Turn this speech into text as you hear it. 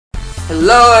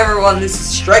Hello everyone, this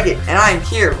is Strikit, and I am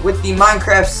here with the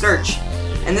Minecraft Search.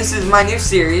 And this is my new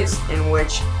series in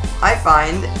which I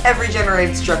find every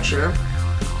generated structure,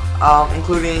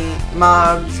 including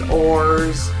mobs,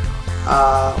 ores,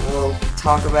 we'll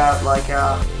talk about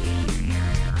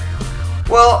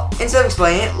well, instead of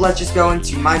explaining it, let's just go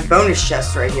into my bonus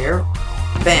chest right here.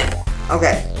 Bam.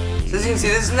 Okay, so as you can see,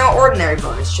 this is no ordinary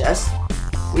bonus chest.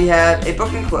 We have a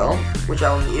book and quill, which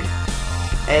I will need,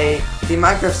 the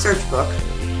Minecraft search book,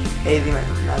 that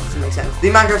doesn't make sense, the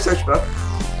Minecraft search book,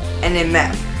 and a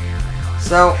map.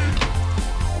 So,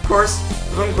 of course,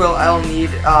 the book and quill I will need,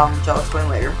 which I'll explain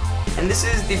later. And this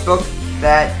is the book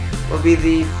that will be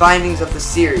the bindings of the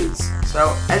series.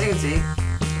 So, as you can see,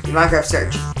 the Minecraft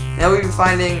search. Now we'll be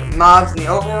finding mobs in the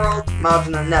overworld, mobs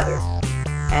in the nether,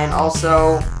 and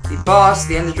also the boss,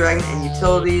 the ender dragon, and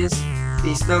utilities,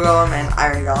 the snow golem and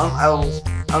iron golem.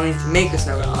 I'll need to make the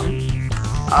snow golem.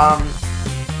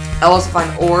 I'll also find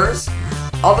ores,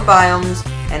 all the biomes,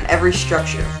 and every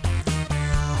structure.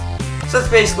 So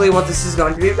that's basically what this is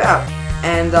going to be about.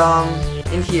 And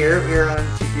in here we are going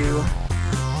to do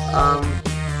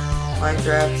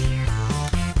Minecraft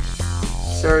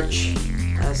search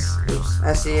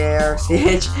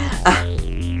S-E-A-R-C-H.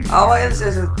 Oh my goodness,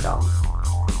 this is dumb.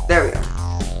 There we go.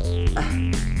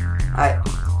 Alright.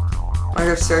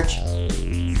 Minecraft search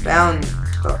found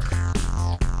book.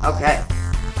 Okay.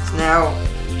 So now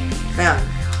found.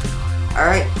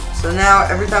 Alright. So now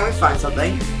every time we find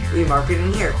something, we mark it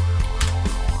in here.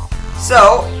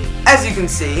 So, as you can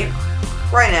see,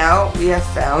 right now we have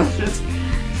found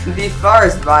the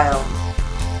forest biome.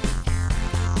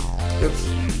 Oops.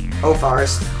 Oh,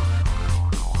 forest.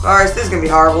 Forest, this is gonna be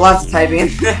horrible. Lots of typing in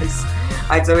this.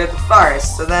 Alright, so we have the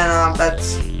forest. So then,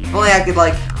 that's... If only I could,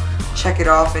 check it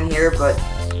off in here, but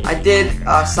I did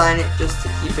sign it just to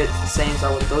keep it the same so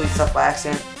I wouldn't delete stuff by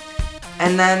accident.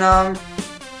 And then,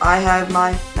 I have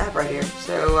my map right here.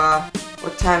 So,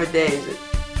 what time of day is it?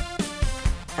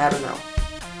 I don't know.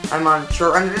 I'm on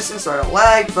short render distance, so I don't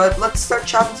lag, but let's start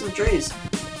chopping some trees.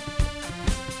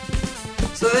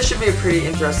 So this should be a pretty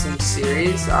interesting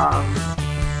series.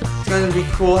 It's going to be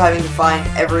cool having to find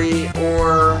every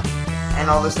ore and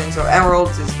all those things. So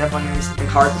emeralds is definitely going to be something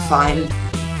hard to find.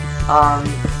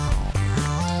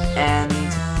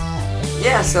 And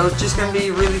yeah, so it's just going to be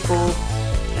really cool.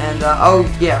 And oh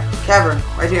yeah, cavern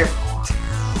right here.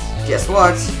 Guess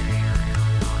what?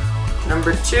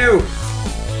 Number 2.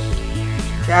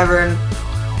 Cavern.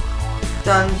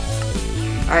 Done.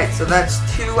 Alright, so that's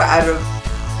 2 out of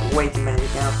way too many to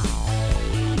count.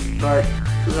 But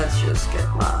let's just get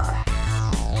my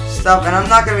stuff. And I'm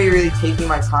not going to be really taking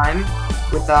my time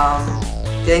with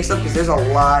getting stuff because there's a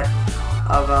lot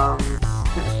of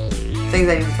things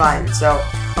I need to find. So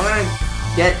I'm going to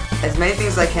get as many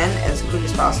things as I can as quick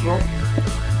as possible,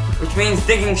 which means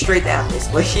digging straight down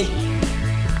basically.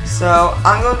 So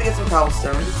I'm going to get some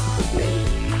cobblestone quickly.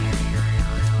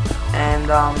 And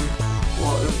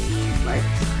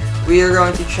we are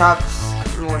going to chop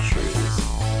some more trees.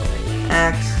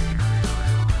 Axe.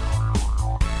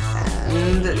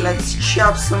 And let's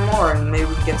chop some more and maybe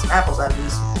we can get some apples out of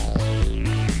these.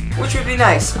 Which would be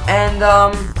nice. And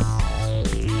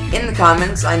in the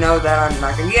comments, I know that I'm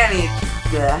not gonna get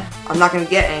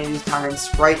any of these comments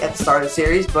right at the start of the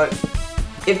series, but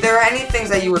if there are any things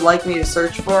that you would like me to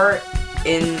search for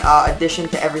in addition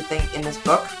to everything in this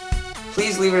book,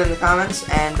 please leave it in the comments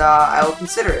and I will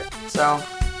consider it. So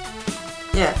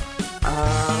yeah.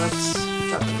 Let's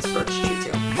jump in this birch tree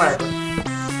too. Whatever.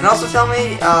 And also tell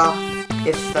me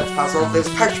if that's possible. If there's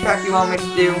a texture pack you want me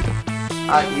to do,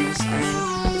 there's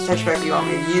a texture pack you want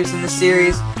me to use in this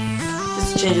series,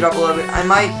 just to change it up a little bit. I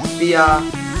might be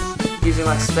using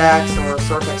stacks or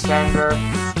Sword Expander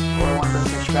or one of those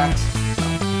texture packs.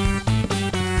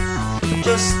 So,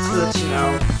 just to let you know.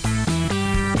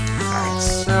 Alright,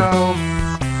 so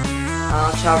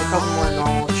I'll chop a couple more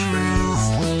normal trees,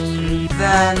 and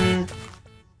then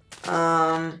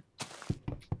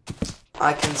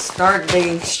I can start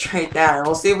digging straight down, and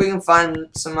we'll see if we can find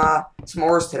some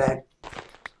ores today.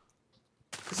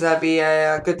 Because that'd be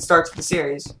a good start to the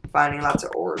series, finding lots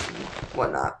of ores and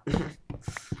whatnot.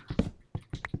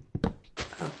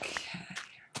 Okay.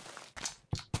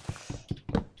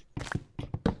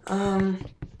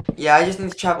 Yeah, I just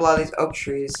need to chop a lot of these oak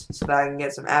trees so that I can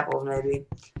get some apples, maybe.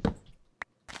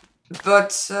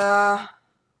 But, alright,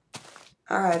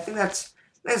 I think that's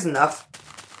enough.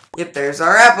 Yep, there's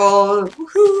our apple!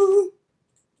 Woohoo!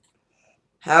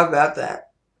 How about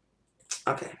that?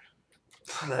 Okay.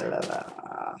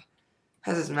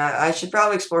 How's this map? I should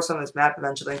probably explore some of this map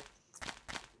eventually.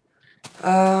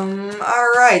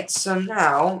 Alright, so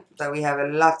now that we have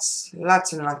lots and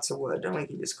lots of wood, and we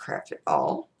can just craft it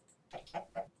all.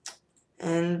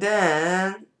 And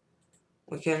then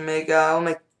we can make, we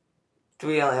only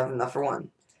have enough for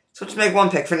one. So just make one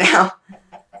pick for now.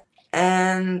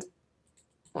 And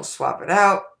we'll swap it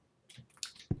out.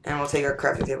 And we'll take our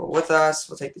crafting table with us.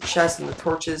 We'll take the chest and the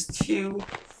torches too.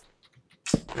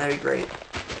 That'd be great.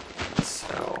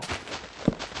 So,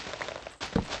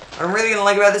 what I'm really going to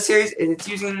like about this series is it's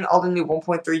using all the new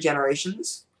 1.3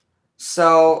 generations.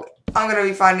 So, I'm going to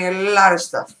be finding a lot of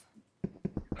stuff.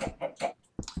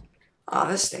 Oh,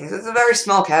 this stinks. It's a very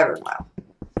small cavern. Wow.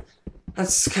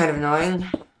 That's kind of annoying.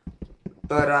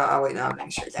 But, oh wait, no, I'm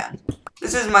taking straight down.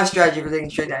 This is my strategy for taking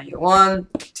straight down. You go 1,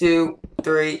 2,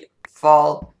 3,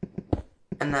 fall.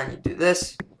 And then you do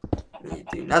this. And you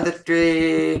do another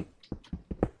 3.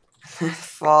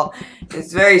 Fall.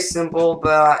 It's very simple,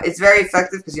 but it's very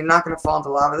effective because you're not going to fall into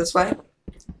lava this way.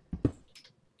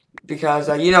 Because,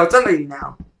 you know, it's under you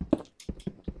now.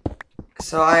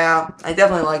 So, I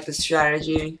definitely like this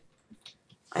strategy.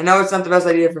 I know it's not the best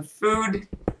idea for food.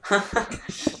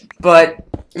 But,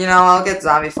 you know, I'll get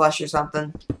zombie flesh or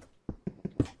something.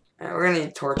 And we're going to need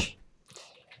a torch.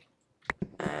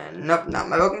 And, nope, not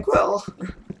my broken quill.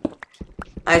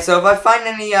 Alright, so if I find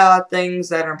any things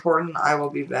that are important, I will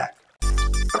be back.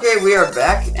 Okay, we are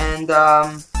back, and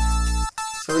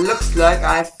so it looks like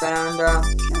I found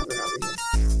cabin over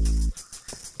here.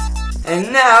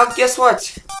 And now, guess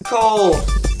what? Coal.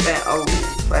 Oh,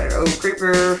 spider. Oh,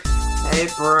 creeper. Hey,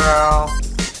 bro.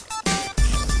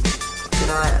 Can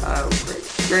I? Oh, great.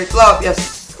 Great. Blow up.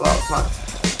 Yes. Blow up. Come on.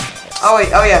 Oh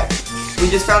wait. Oh yeah. We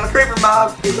just found the creeper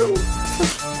mob.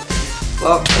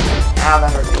 Blow up. Ow,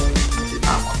 that hurt me. Did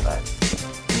not want that.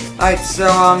 Alright,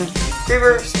 so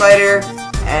creeper, spider.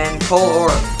 And coal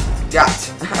ore. Got.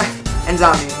 And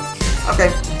zombie.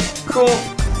 Okay. Cool.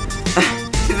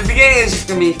 See, the beginning is just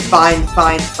gonna be fine.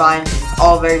 It's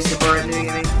all very simple in the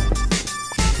beginning.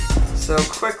 So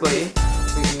quickly,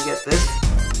 we can get this.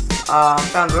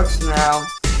 Found books now.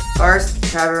 First,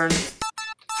 cavern.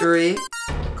 3.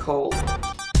 Coal.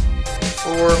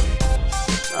 4.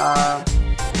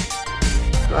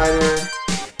 Spider.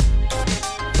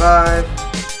 5.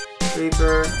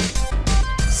 Creeper.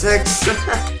 6.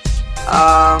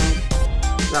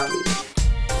 Zombie.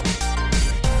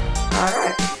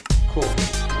 Alright. Cool.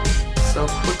 So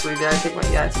quickly, did I take my...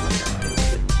 Yeah, I took my gun.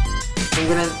 I'm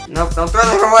gonna... Nope, don't throw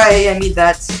that away! I need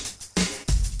that.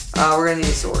 We're gonna need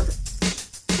a sword.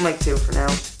 I'll make 2 for now.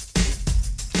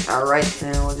 Alright,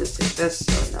 then we'll just take this.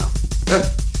 Oh, no.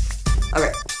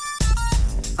 Okay.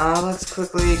 Let's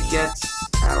quickly get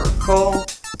our coal.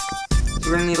 So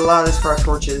we're gonna need a lot of this for our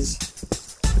torches.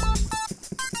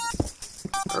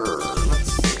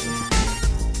 Let's see.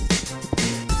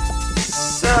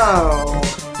 So,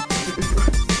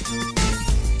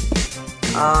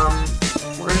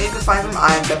 we're gonna need to find some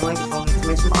iron. Definitely we'll need to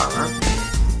make some armor,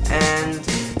 and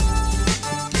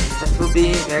that will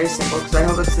be very simple because I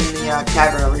hope it's in the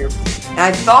cavern over here. And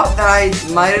I thought that I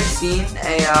might have seen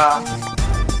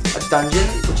a dungeon,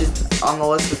 which is on the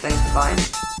list of things to find.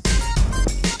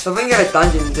 So if we can get a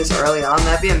dungeon this early on,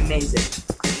 that'd be amazing.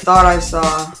 I thought I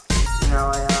saw, you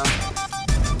know,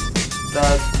 the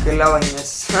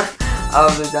glowingness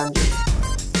of the dungeon.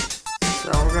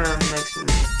 So we're gonna make some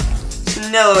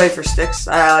nail wafer sticks.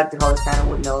 I like to call this kind of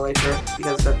wood nail wafer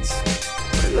because that's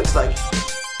what it looks like.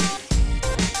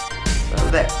 So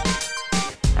there.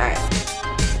 Alright.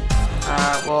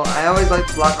 Well, I always like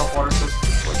to block off water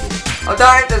sources. Oh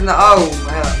darn it, there's no. Oh,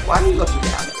 why are you looking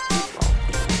down?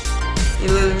 You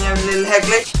have a little head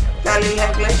glitch? Got a little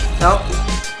head glitch? Nope.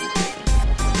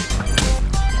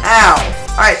 Ow!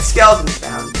 Alright, skeletons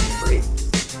found. Great.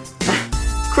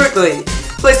 Quickly!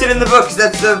 Place it in the book, because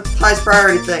that's the highest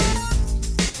priority thing.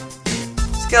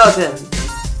 Skeleton.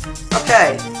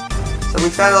 Okay. So we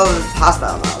found all the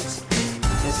hostile mobs.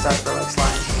 It's stuff for like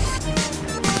slime.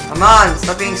 Come on,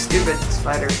 stop being stupid,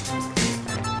 spider.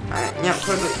 Alright, yeah,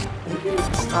 quickly.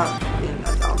 Stop being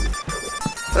a dumb.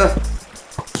 Ugh.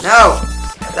 No!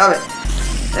 Stop it.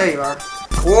 There you are.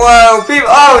 Whoa, people!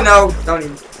 Oh no! Don't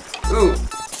even. Ooh.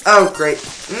 Oh, great.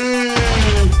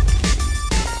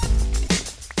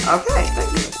 Okay,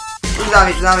 thank you. Ooh,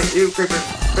 zombie, ooh, creeper.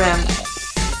 Bam.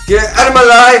 Get out of my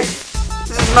life!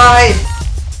 This is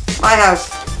my house.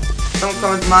 Don't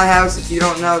come into my house if you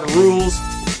don't know the rules.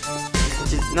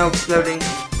 Which is no exploding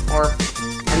or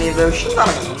any of those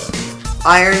shenanigans.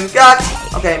 Iron gut!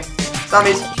 Okay.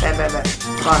 Zombies. Bam, bam, bam.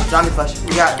 Come on, zombie flesh.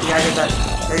 We gotta get that.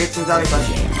 Gotta get some zombie flesh.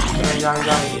 Zombie.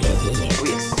 Oh,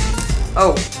 yes.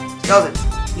 Oh, skeleton.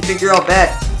 You think you're all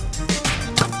bad.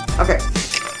 Okay.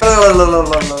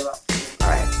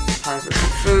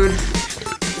 food.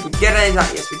 Did we get any?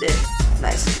 Yes, we did.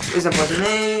 Nice. There's no poison.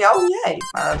 Oh, yay.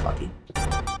 Wow, that's lucky.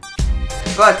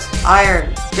 But,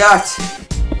 iron. Got.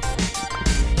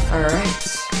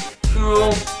 Alright.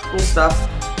 Cool. Cool stuff.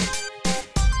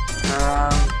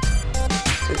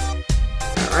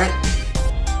 Alright.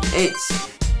 8.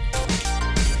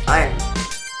 Iron.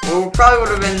 What probably would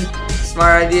have been a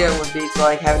smart idea would be to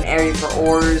like have an area for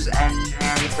ores and an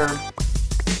area for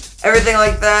everything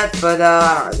like that, but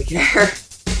I don't really care.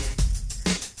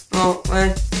 Well,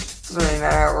 it doesn't really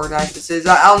matter how organized this is.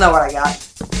 I'll know what I got.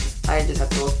 I just have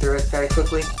to look through it very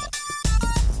quickly.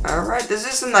 Alright, this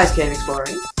is some nice cave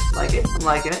exploring. Like it. I'm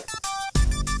liking it.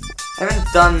 I haven't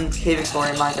done cave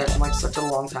exploring in Minecraft in like such a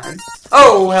long time.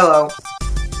 Oh, hello.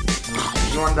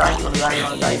 You wanna die? You wanna die? You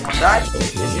wanna die? You wanna die?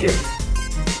 Yes, you do.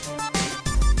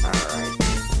 Alright.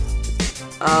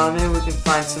 Maybe we can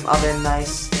find some other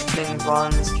nice things while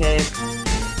in this cave.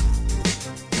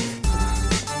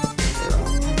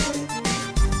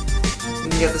 We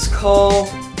can get this coal,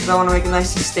 because I want to make a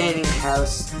nice sustaining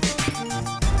house.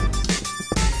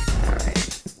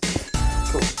 Alright.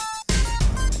 Cool.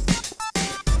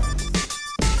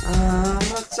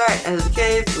 That's alright. End of the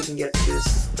cave. We can get to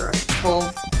this direct coal.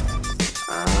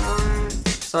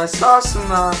 So I saw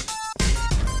some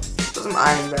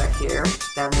iron back here,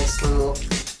 down this little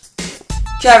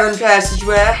cavern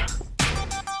passageway.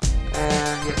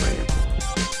 And get right in.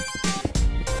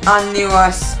 I knew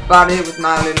I spotted it with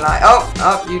my little eye.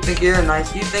 Oh, you think you're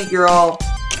nice. You think you're all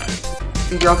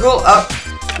cool? Oh,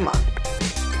 come on.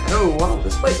 Oh, wow,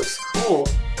 this place looks cool.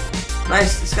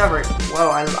 Nice discovery. Whoa,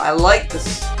 I like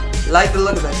this. I like the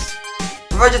look of this.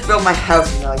 What if I just built my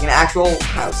house in there, like an actual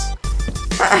house?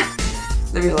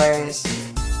 That'd be hilarious.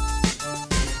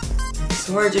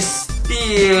 So we're just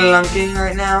spelunking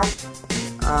right now.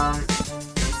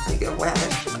 There you go. Wow,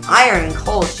 there's just iron and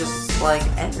coal is just like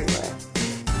everywhere.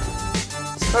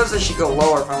 I suppose I should go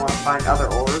lower if I want to find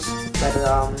other ores that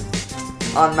are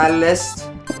on my list.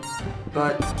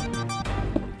 But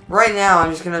right now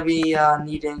I'm just gonna be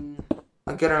needing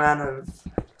a good amount of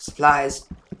supplies.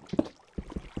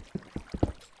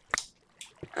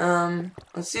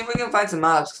 Let's see if we can find some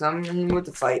mobs, because I'm in the mood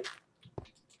to fight.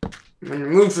 I'm in the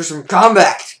mood for some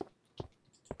combat!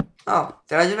 Oh,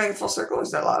 did I just make a full circle? Or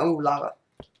is that lava? Ooh, lava.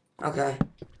 Okay.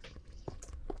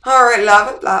 Alright,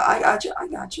 lava. I got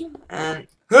you. And,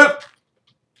 whoop!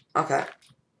 Okay.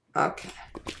 Okay.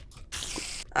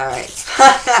 Alright.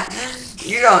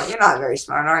 You're not very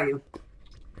smart, are you?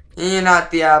 You're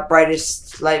not the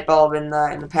brightest light bulb in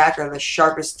the pack, or the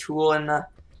sharpest tool in the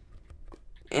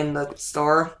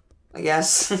store, I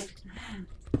guess.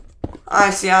 I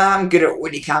see. I'm good at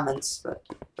witty comments, but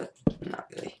not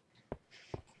really.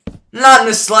 Not in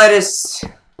the slightest.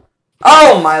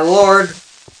 Oh my lord!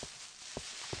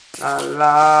 La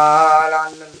la la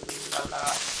la la.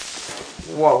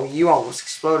 Whoa! You almost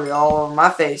exploded all over my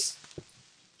face.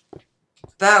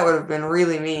 That would have been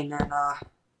really mean, and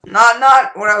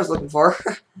not what I was looking for.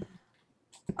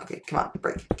 Okay, come on,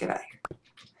 break. Get out of here.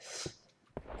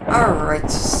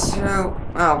 Alright, so...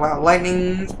 Oh, wow,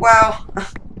 lightning... Wow.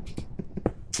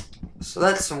 So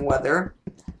that's some weather.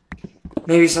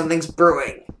 Maybe something's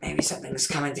brewing. Maybe something's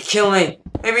coming to kill me.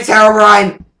 Maybe it's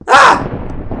Herobrine! Ah!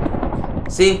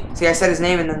 See, I said his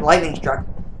name and then lightning struck.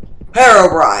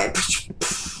 Herobrine!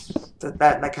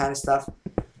 that kind of stuff.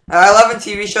 I love in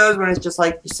TV shows when it's just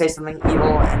like, you say something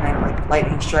evil and then like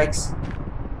lightning strikes.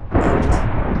 And,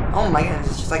 oh my goodness,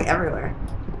 it's just like everywhere.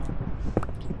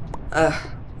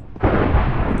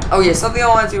 Oh yeah, something I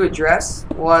wanted to address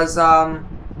was,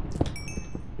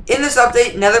 in this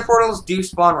update, nether portals do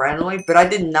spawn randomly, but I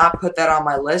did not put that on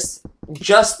my list,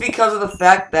 just because of the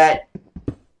fact that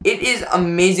it is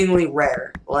amazingly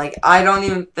rare. Like, I don't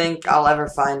even think I'll ever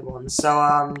find one,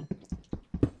 so,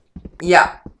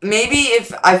 yeah. Maybe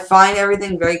if I find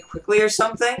everything very quickly or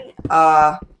something,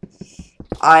 I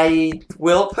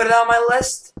will put it on my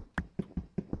list,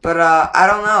 but, I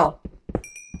don't know.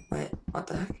 Wait, what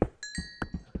the heck?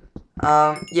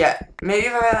 Yeah, maybe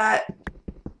if I had that...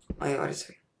 Wait, what is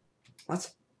it?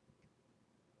 What?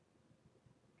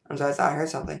 I'm sorry, I thought I heard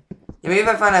something. Yeah, maybe if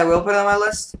I find I will put it on my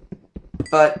list,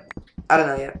 but I don't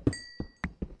know yet.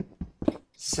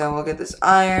 So we'll get this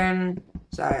iron.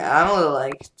 Sorry, I'm a little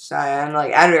like... Sorry, I'm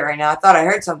like out of it right now. I thought I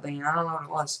heard something, and I don't know what it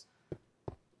was.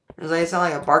 It was like, it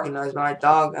sounded like a barking noise by my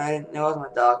dog, and I didn't know it was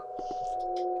my dog.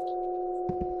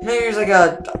 Maybe it was like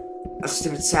a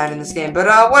stupid sound in this game, but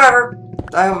whatever.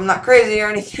 I hope I'm not crazy or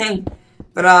anything.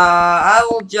 But I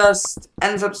will just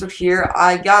end this episode here.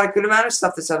 I got a good amount of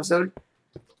stuff this episode.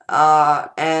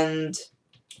 And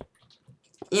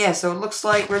yeah, so it looks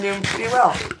like we're doing pretty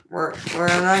well. We're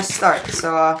at a nice start.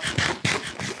 So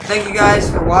thank you guys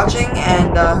for watching,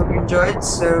 and hope you enjoyed.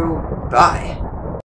 So bye.